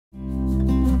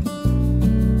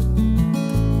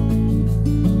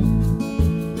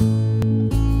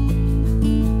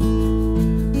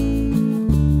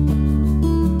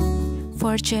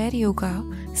chair yoga,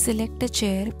 select a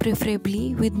chair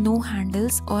preferably with no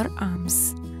handles or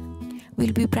arms.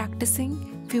 We'll be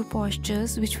practicing few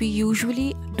postures which we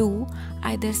usually do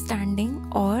either standing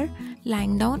or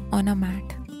lying down on a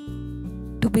mat.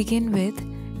 To begin with,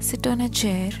 sit on a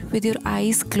chair with your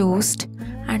eyes closed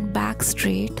and back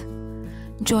straight.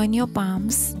 Join your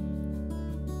palms.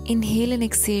 Inhale and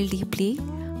exhale deeply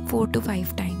 4 to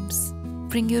 5 times.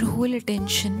 Bring your whole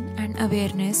attention and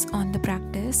awareness on the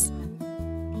practice.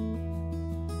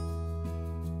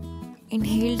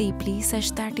 Inhale deeply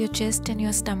such that your chest and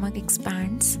your stomach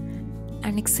expands,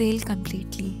 and exhale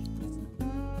completely.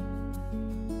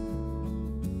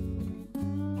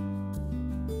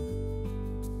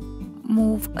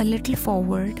 Move a little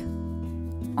forward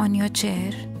on your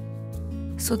chair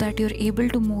so that you're able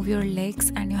to move your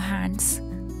legs and your hands.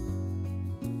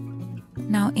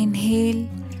 Now inhale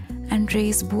and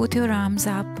raise both your arms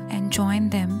up and join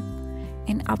them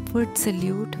in upward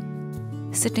salute,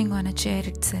 sitting on a chair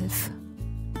itself.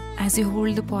 As you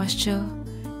hold the posture,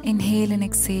 inhale and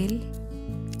exhale,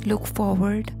 look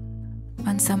forward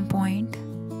on some point.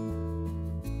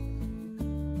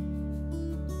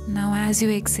 Now as you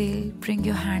exhale, bring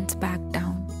your hands back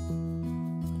down.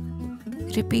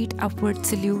 Repeat upward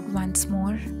salute once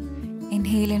more.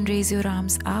 Inhale and raise your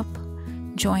arms up,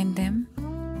 join them.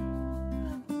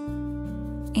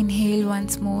 Inhale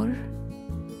once more.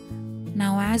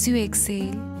 Now as you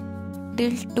exhale,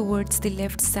 tilt towards the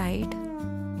left side.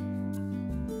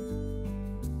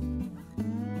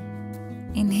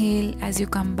 Inhale as you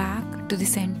come back to the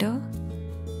center.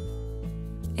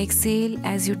 Exhale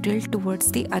as you tilt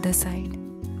towards the other side.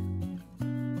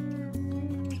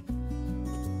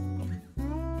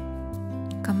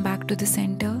 Come back to the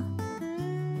center.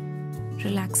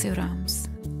 Relax your arms.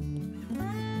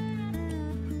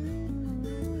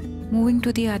 Moving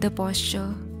to the other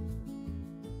posture.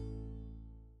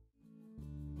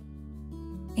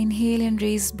 Inhale and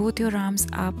raise both your arms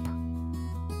up.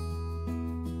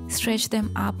 Stretch them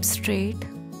up straight.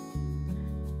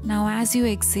 Now as you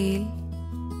exhale,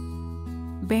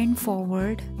 bend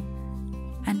forward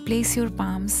and place your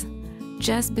palms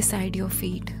just beside your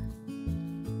feet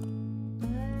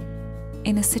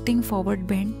in a sitting forward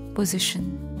bend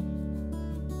position.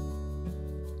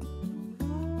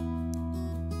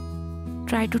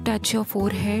 Try to touch your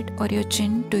forehead or your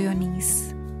chin to your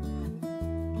knees.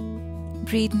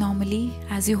 Breathe normally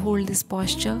as you hold this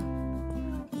posture.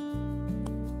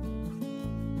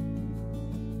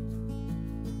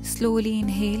 Slowly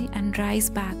inhale and rise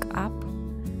back up.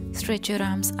 Stretch your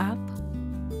arms up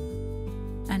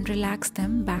and relax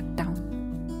them back down.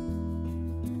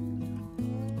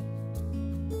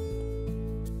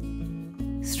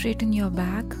 Straighten your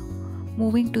back,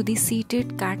 moving to the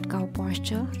seated cat-cow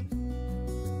posture.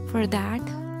 For that,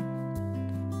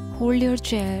 hold your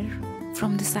chair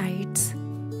from the sides.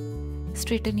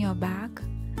 Straighten your back.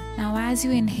 Now as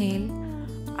you inhale,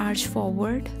 arch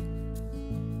forward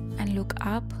and look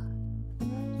up,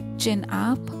 chin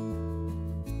up.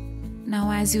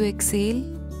 Now as you exhale,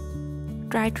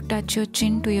 try to touch your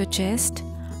chin to your chest,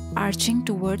 arching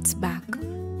towards back.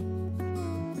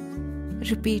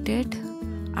 Repeat it,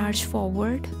 arch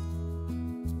forward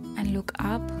and look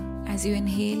up as you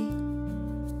inhale,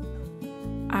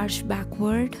 arch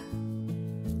backward,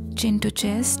 chin to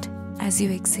chest as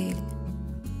you exhale.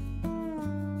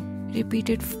 Repeat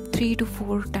it 3 to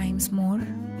 4 times more.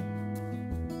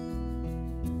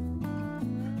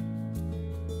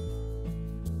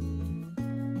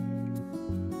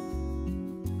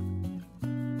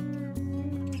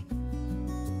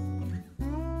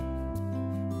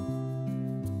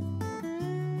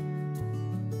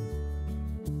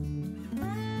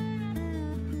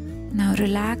 Now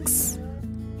relax.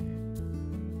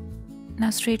 Now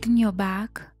straighten your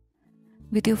back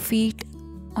with your feet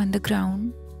on the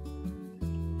ground.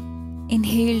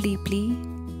 Inhale deeply.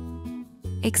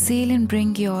 Exhale and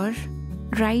bring your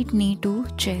right knee to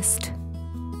chest.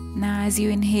 Now as you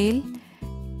inhale,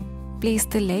 place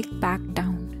the leg back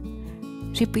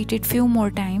down. Repeat it few more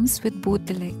times with both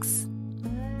the legs.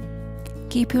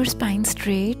 Keep your spine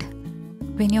straight.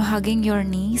 When you're hugging your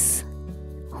knees,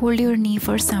 hold your knee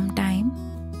for some time.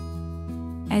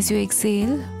 As you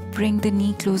exhale, bring the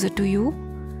knee closer to you.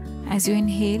 As you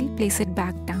inhale, place it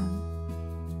back down.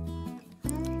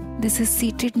 This is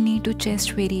seated knee to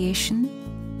chest variation.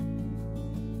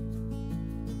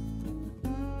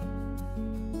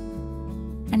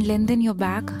 And lengthen your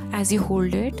back as you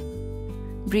hold it.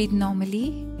 Breathe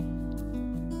normally.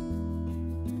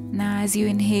 Now as you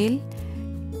inhale,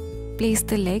 place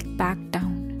the leg back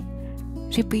down.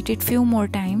 Repeat it few more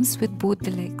times with both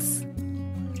the legs.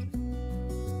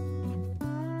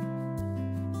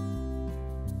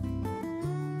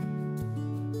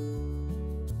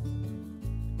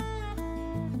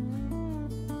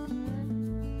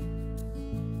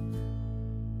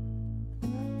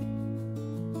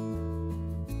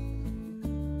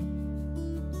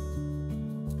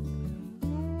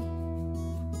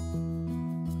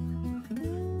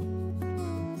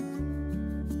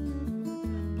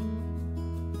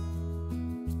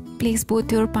 Place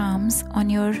both your palms on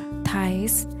your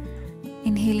thighs.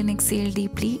 Inhale and exhale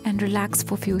deeply and relax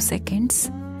for few seconds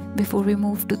before we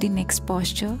move to the next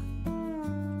posture.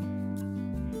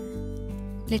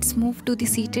 Let's move to the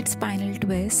seated spinal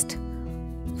twist.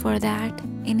 For that,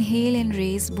 inhale and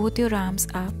raise both your arms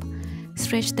up.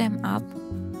 Stretch them up.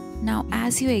 Now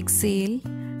as you exhale,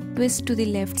 twist to the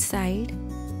left side,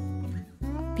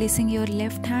 placing your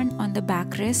left hand on the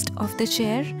backrest of the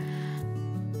chair,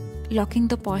 locking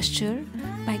the posture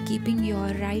by keeping your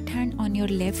right hand on your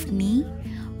left knee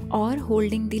or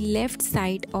holding the left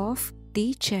side of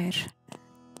the chair.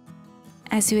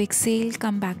 As you exhale,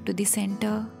 come back to the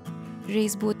center.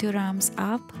 Raise both your arms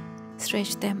up,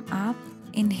 stretch them up,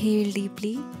 inhale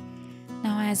deeply.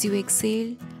 Now as you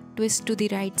exhale, twist to the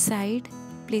right side,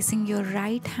 placing your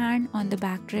right hand on the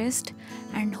backrest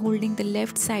and holding the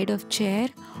left side of chair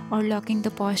or locking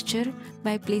the posture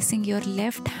by placing your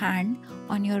left hand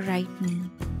on your right knee.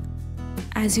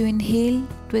 As you inhale,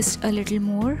 twist a little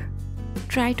more.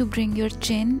 Try to bring your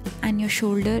chin and your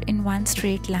shoulder in one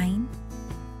straight line.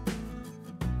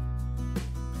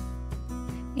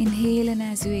 Inhale, and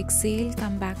as you exhale,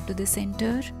 come back to the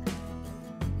center.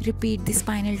 Repeat the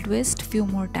spinal twist few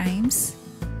more times.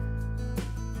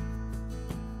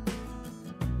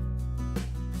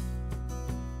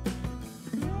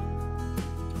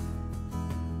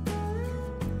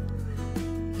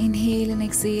 Inhale and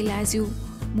exhale as you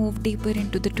move deeper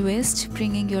into the twist,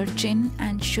 bringing your chin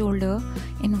and shoulder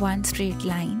in one straight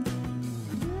line.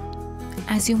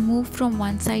 As you move from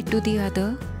one side to the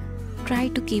other, try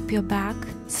to keep your back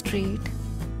straight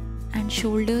and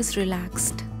shoulders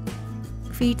relaxed.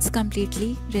 Feet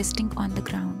completely resting on the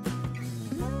ground.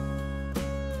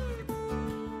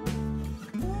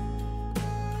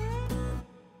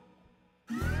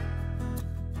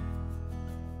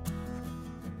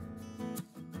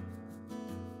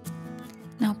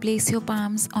 Now place your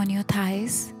palms on your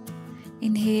thighs.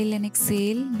 Inhale and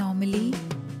exhale normally.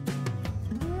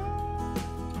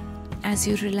 As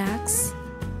you relax,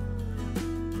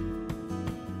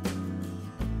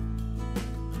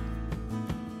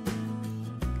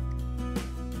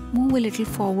 move a little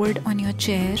forward on your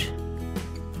chair.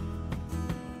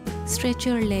 Stretch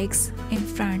your legs in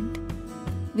front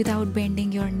without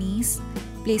bending your knees,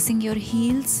 placing your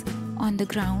heels on the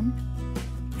ground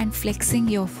and flexing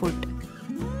your foot.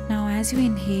 Now as you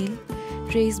inhale,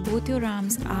 raise both your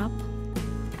arms up.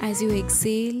 As you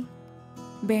exhale,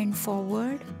 bend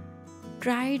forward.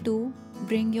 Try to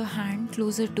bring your hand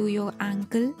closer to your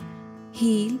ankle,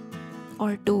 heel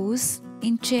or toes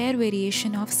in chair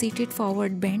variation of seated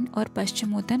forward bend or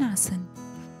Paschimottanasana.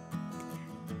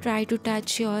 Try to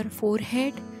touch your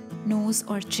forehead, nose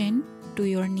or chin to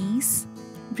your knees.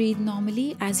 Breathe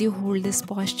normally as you hold this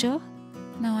posture.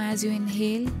 Now as you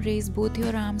inhale, raise both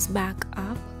your arms back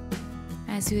up.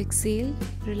 As you exhale,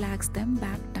 relax them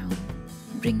back down.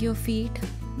 Bring your feet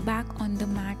back on the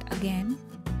mat again.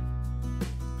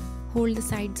 Hold the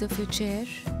sides of your chair.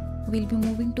 We'll be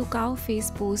moving to cow face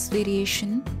pose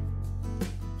variation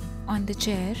on the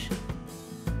chair.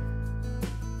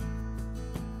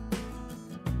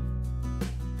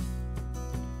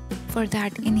 For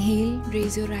that, inhale,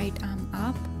 raise your right arm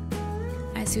up.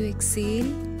 As you exhale,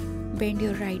 bend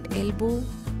your right elbow.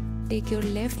 Take your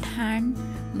left hand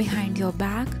behind your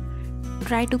back.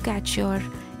 Try to catch your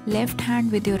left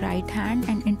hand with your right hand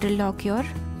and interlock your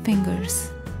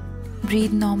fingers.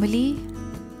 Breathe normally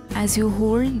as you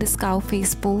hold this cow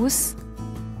face pose.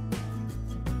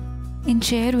 In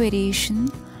chair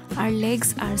variation, our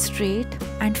legs are straight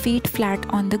and feet flat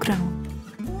on the ground.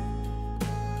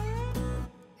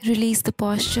 Release the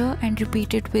posture and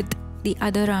repeat it with the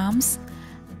other arms.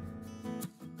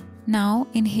 Now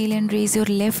inhale and raise your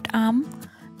left arm.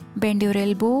 Bend your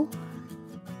elbow.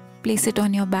 Place it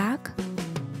on your back.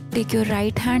 Take your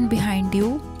right hand behind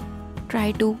you.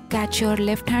 Try to catch your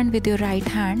left hand with your right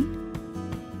hand.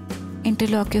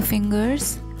 Interlock your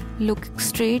fingers. Look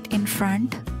straight in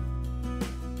front.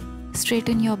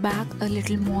 Straighten your back a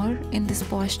little more in this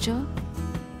posture.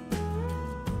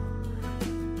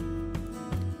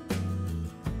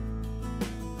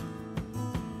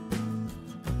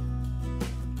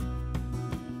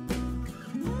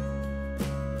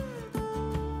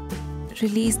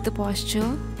 Release the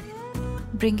posture.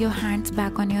 Bring your hands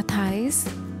back on your thighs.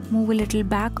 Move a little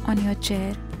back on your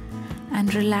chair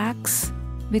and relax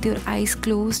with your eyes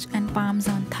closed and palms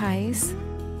on thighs.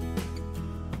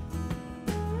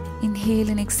 Inhale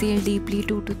and exhale deeply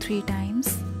 2 to 3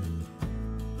 times.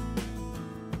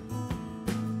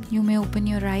 You may open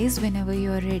your eyes whenever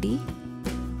you are ready.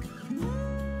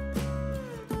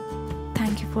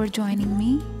 Thank you for joining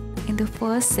me in the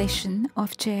first session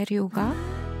of chair yoga.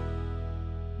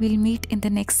 We'll meet in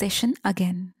the next session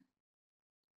again.